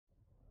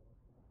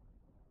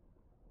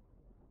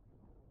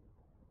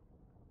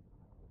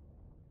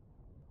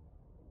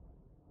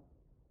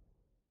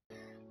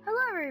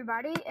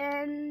everybody,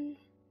 and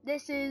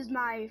this is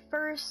my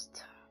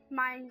first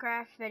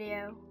Minecraft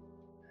video.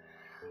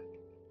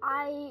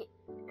 I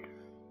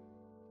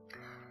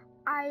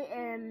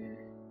am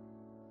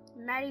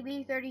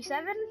Maddie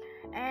B37,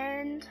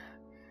 and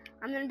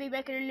I'm gonna be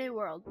making a new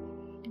world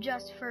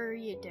just for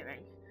YouTubing.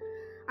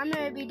 I'm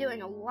gonna be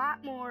doing a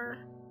lot more,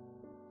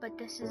 but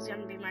this is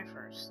gonna be my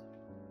first.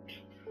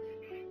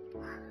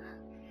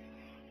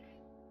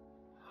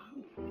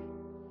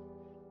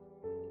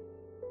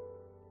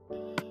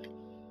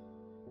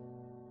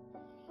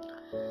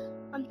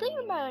 I'm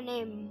thinking about a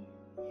name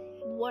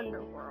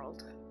Wonder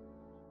World.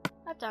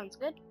 That sounds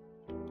good.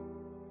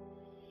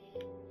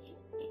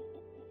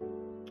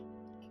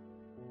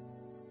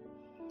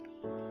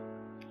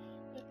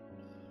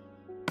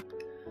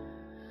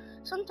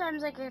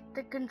 Sometimes I get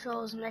the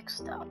controls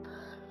mixed up.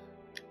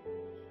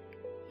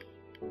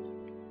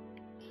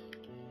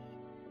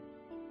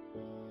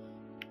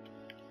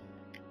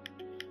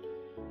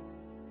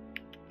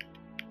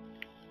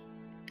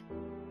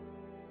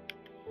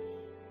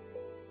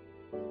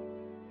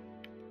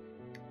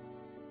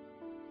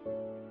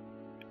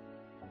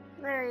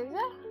 There you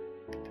go.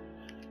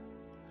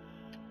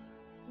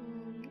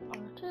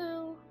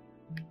 R2.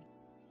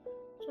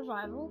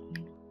 Survival.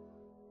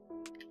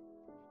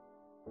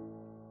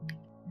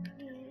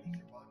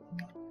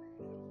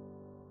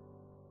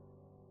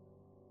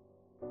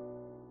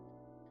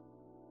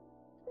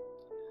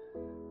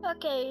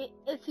 Okay,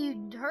 if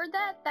you heard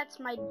that, that's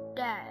my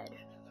dad.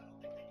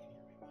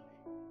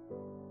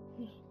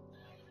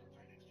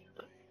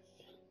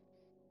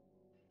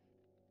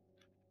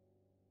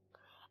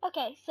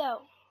 Okay,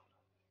 so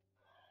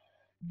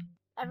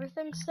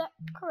everything's set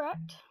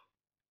correct.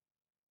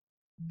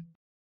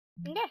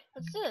 Okay,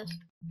 let's do this.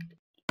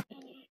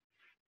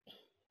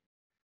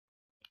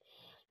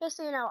 Just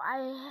so you know,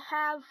 I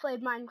have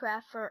played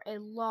Minecraft for a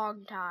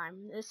long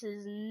time. This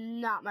is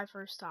not my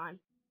first time.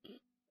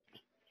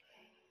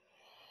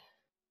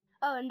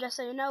 Oh, and just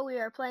so you know, we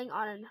are playing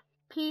on an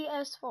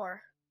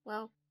PS4.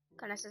 Well,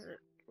 kinda says it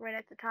right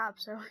at the top,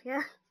 so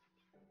yeah.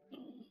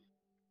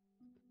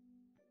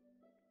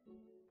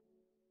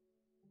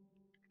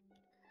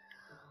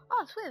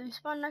 Oh, sweet, we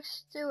spawned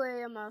next to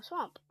a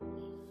swamp.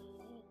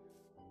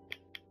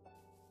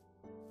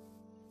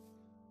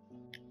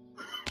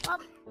 Oh.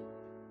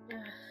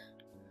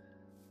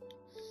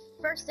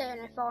 First day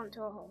and I fall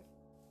into a hole.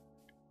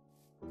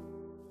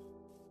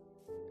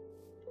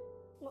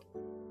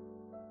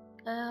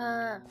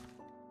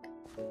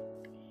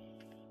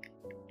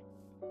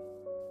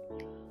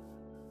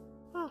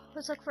 Oh,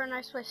 let's look for a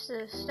nice place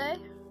to stay.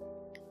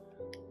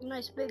 A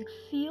nice big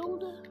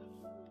field.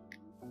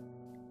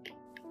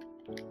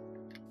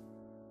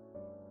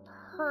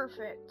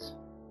 Perfect.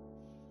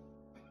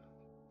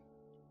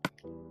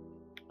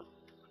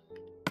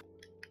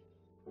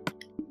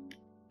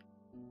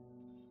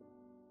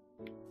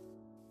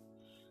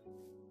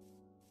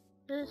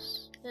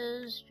 This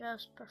is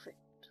just perfect.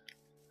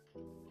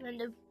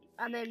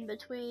 I'm in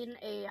between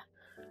a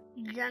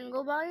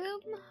jungle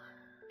biome,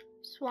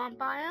 swamp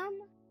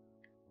biome,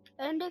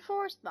 and a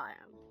forest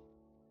biome.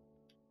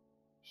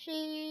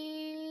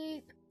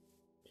 Sheep.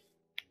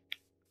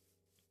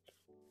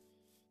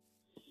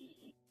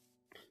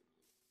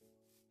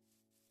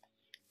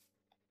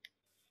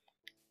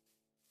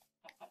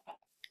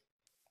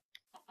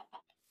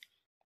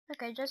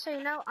 Okay, just so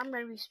you know, I'm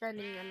going to be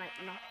spending the night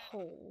in a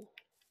hole.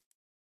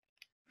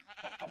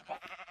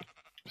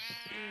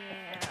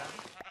 Yeah.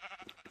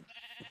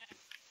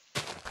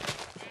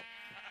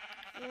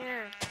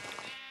 Here.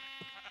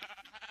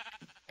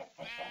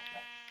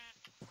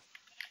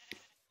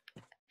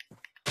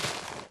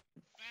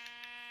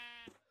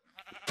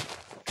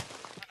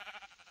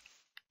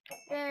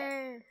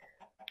 There.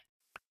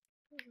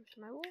 Where's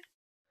my wool?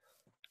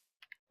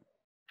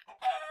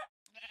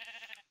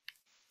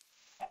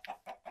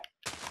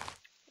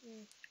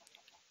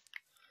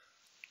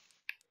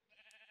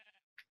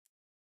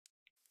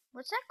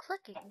 What's that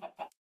clicking?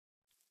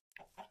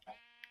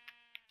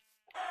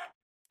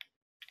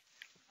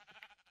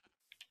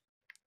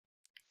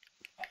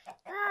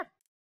 Ah!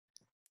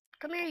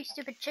 Come here, you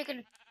stupid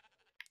chicken.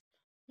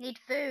 Need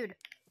food.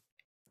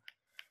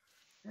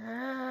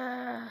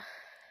 Yeah.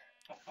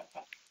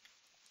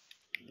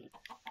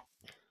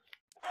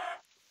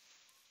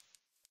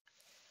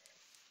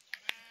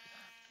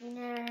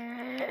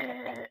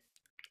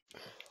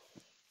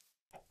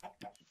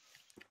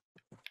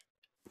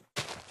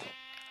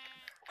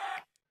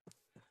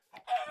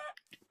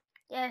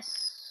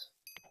 Yes.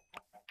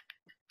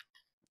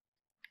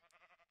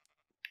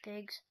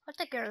 Pigs. I'll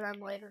take care of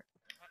them later.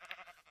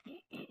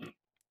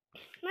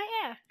 But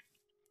yeah.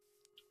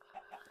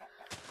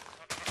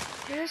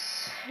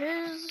 This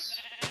is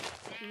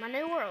my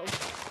new world.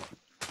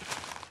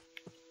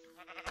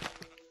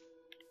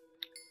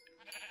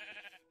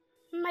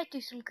 Might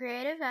do some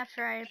creative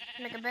after I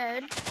make a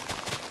bed.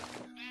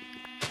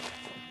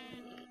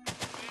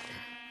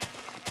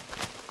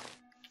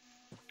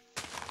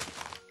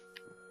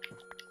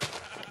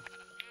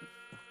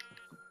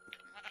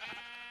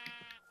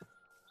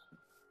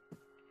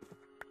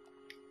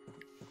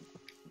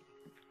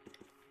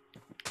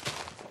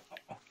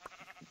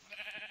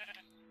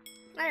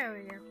 There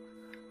we go.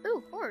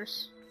 Ooh,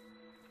 horse.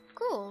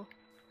 Cool.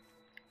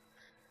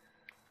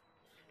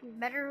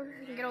 Better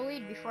get a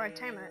lead before I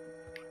tame it.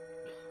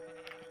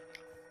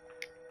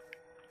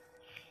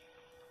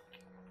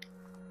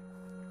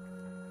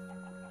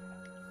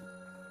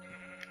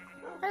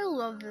 I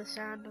love the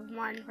sound of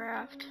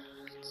Minecraft.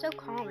 It's so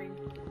calming.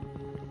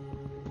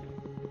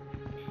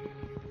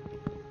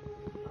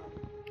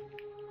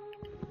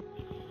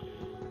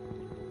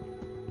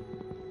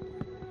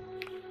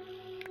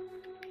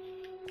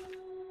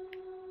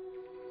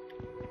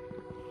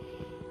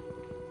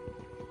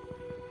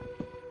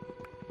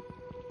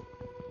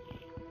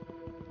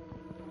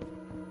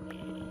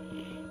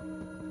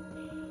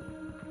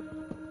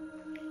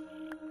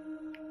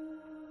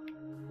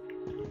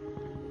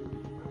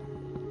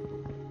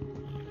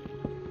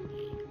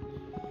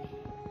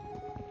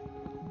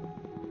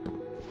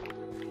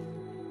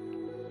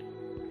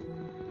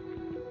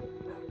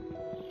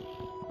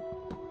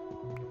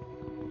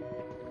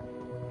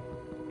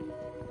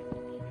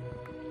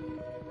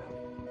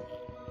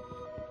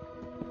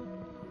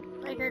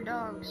 I hear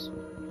dogs.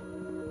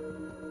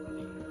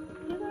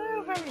 I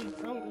don't have any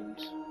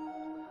bones.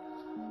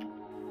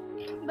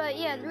 But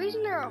yeah, the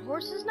reason there are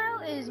horses now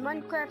is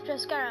Minecraft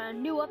just got a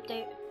new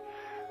update.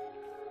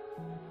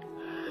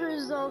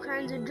 There's all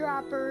kinds of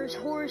droppers,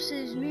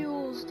 horses,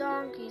 mules,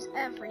 donkeys,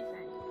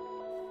 everything.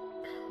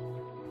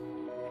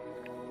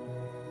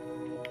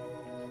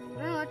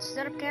 Well, let's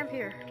set up camp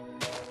here.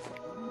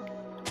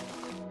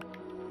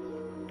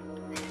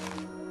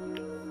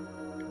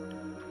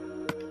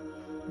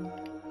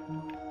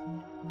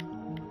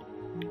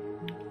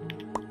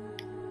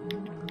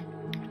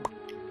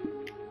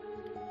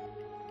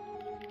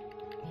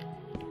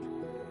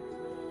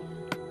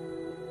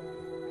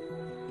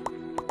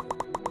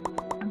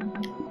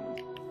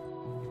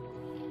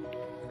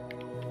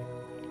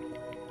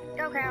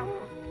 Go cow.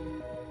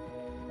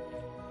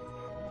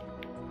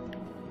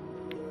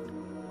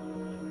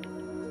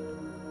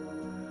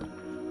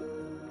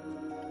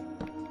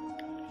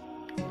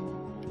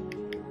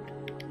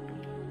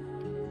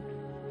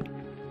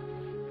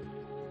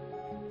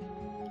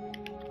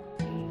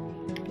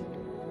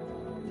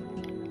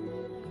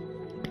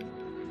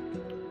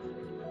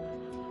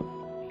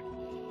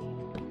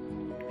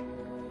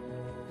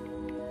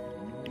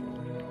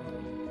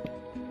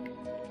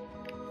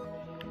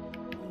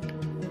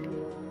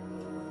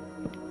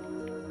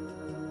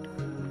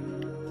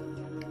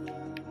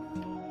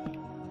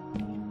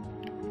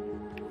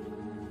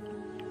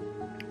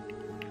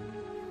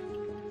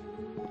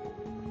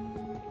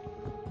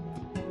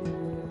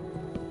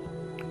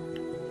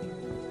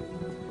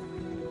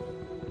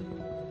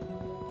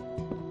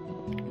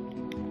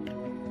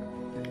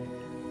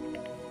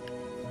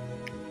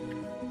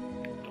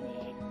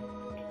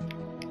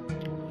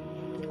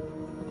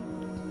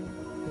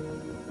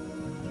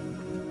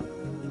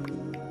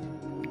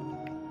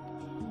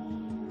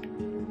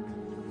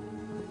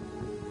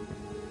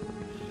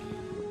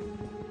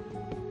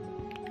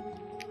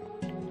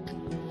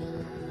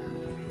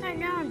 Right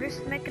now I'm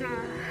just making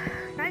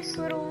a nice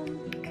little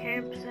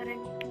camp setting.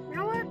 You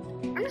know what?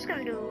 I'm just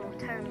gonna do a little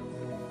tent.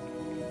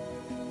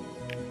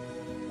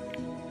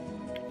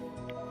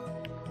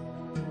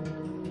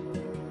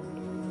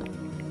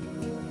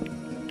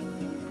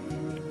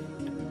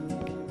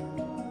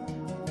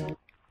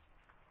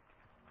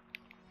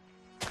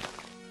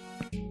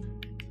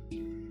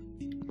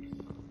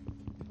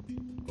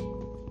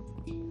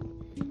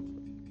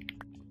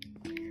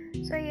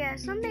 So yeah,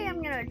 someday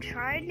I'm gonna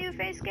try a new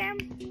face cam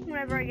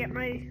whenever I get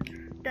my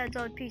dad's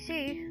old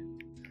PC.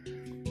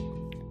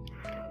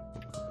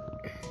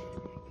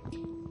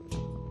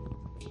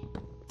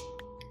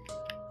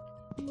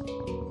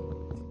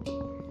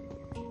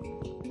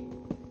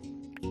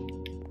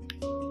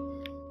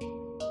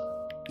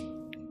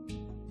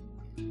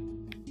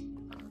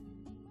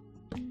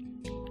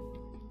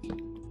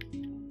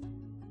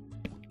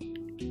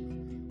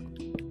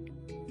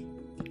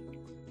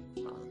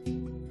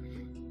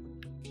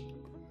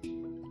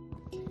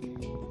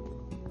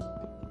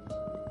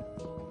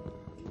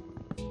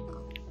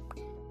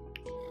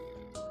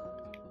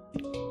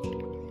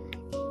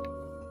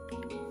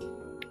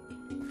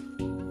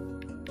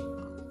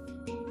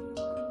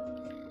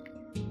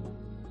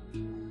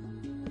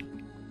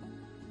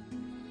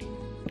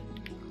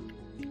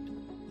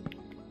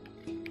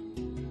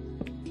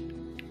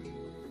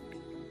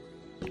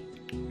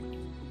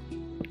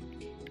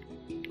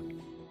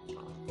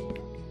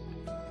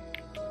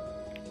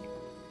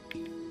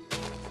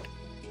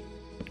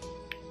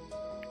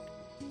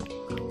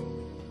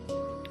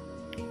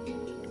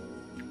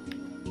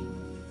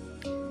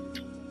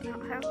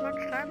 Don't have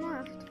much time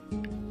left.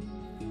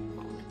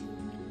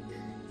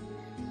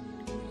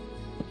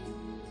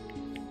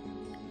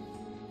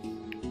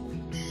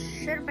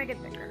 Should make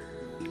it bigger.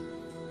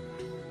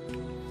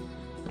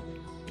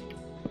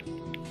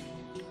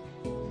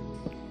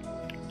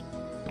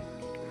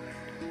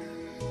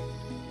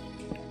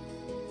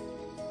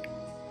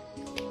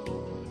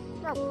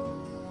 Oh.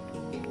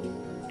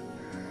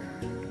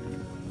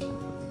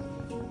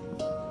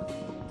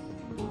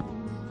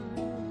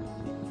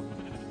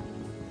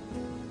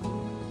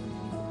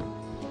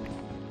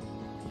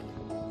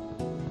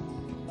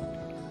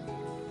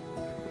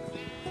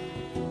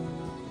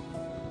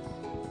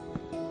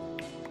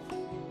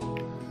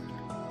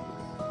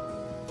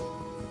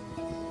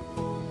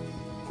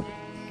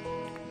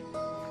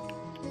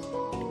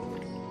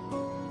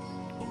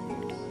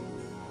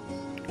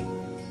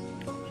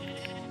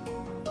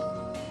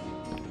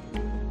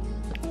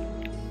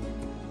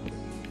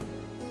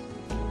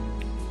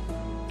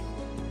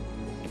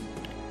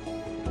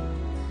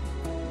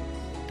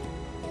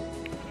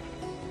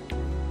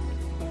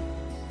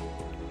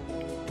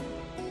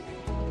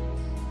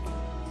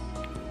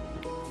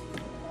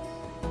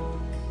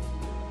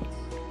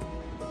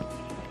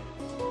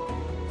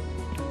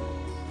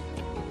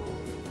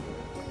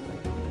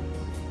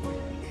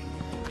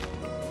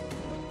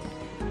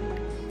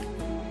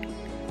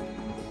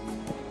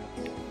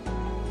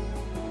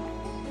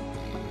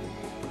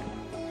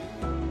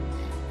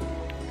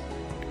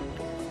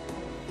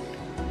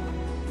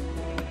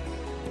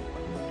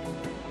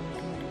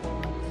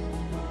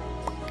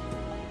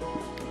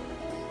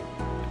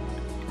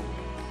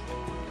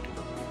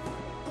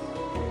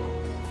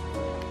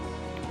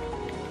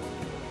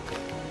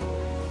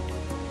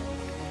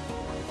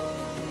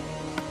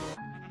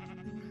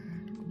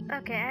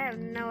 Okay, I have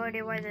no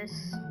idea why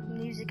this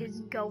music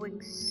is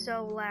going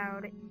so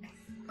loud.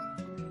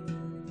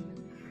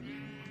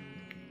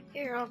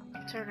 Here, I'll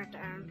turn it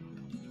down.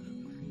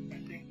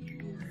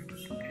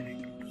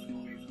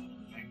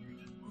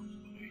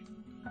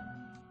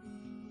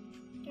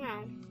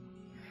 No.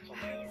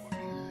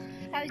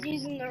 I was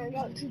using the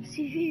remote to the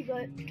TV,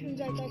 but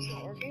turns out that's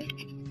not working.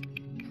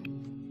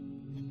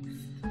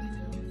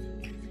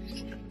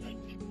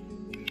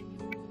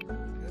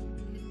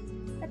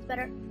 That's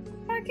better.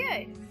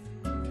 Okay.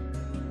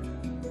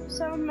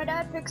 So my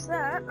dad fixed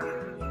that.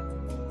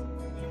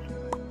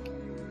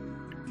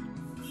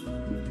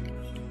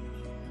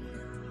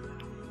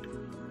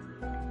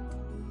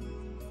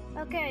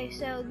 Okay,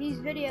 so these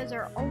videos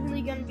are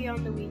only going to be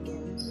on the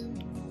weekends.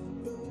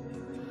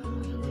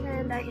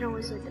 And I can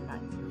only sleep at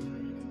night.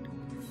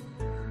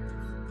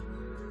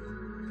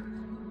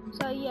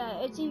 So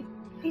yeah,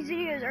 these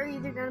videos are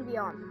either going to be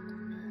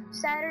on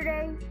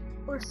Saturday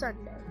or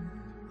Sunday.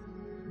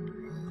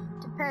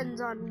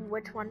 Depends on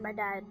which one my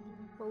dad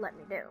will let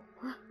me do.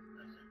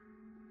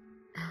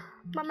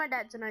 But my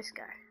dad's a nice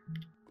guy.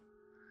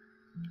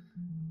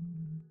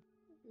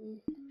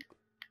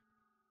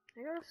 Can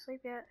I go to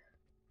sleep yet?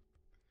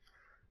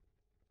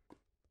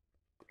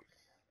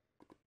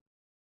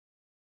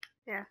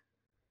 Yeah.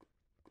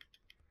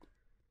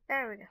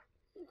 There we go.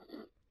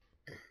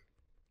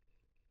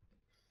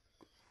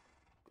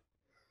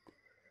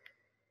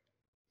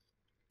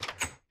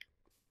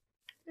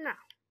 Now,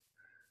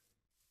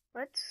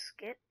 let's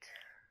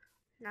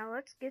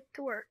get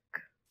to work.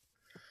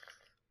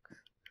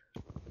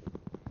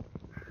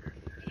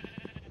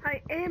 I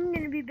am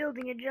going to be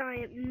building a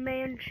giant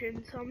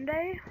mansion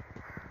someday.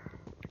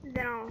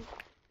 Then I'll,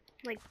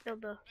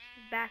 build a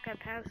backup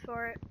house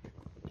for it.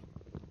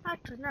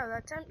 Actually, no,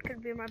 that tent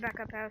could be my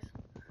backup house.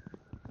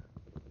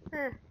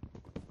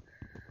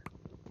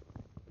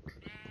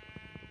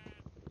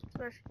 So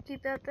I should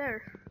keep that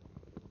there.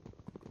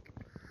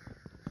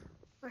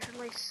 I should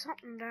lay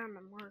something down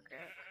to mark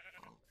it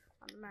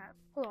on the map.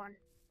 Hold on.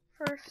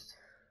 First,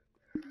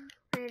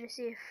 I need to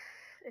see if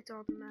it's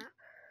on the map.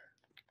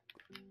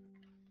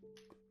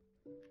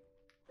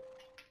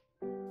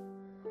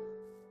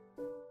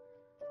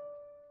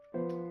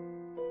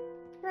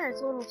 Yeah,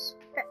 it's a little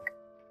speck.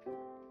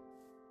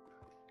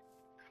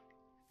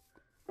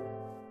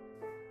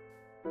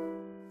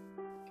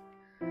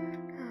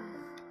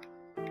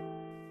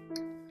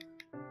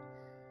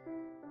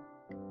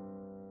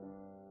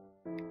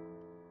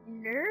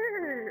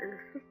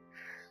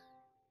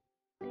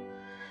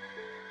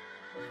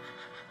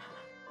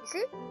 You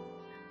see?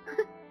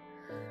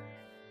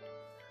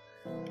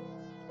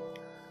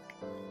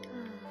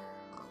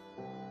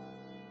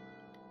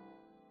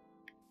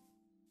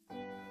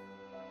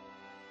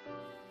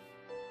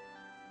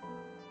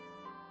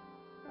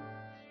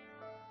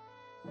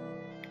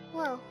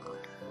 Well,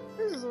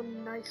 this is a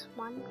nice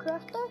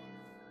Minecraft day.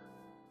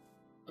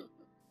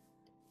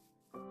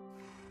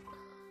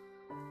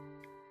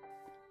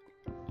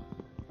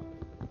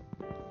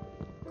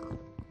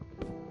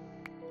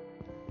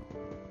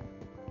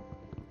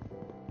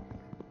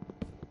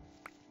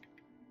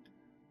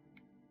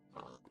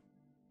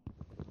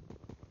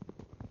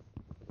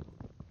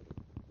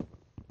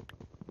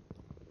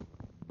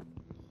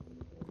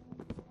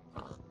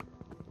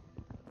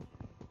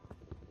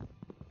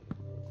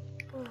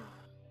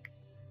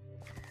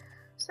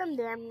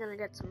 Someday I'm gonna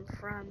get some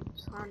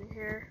friends on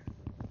here.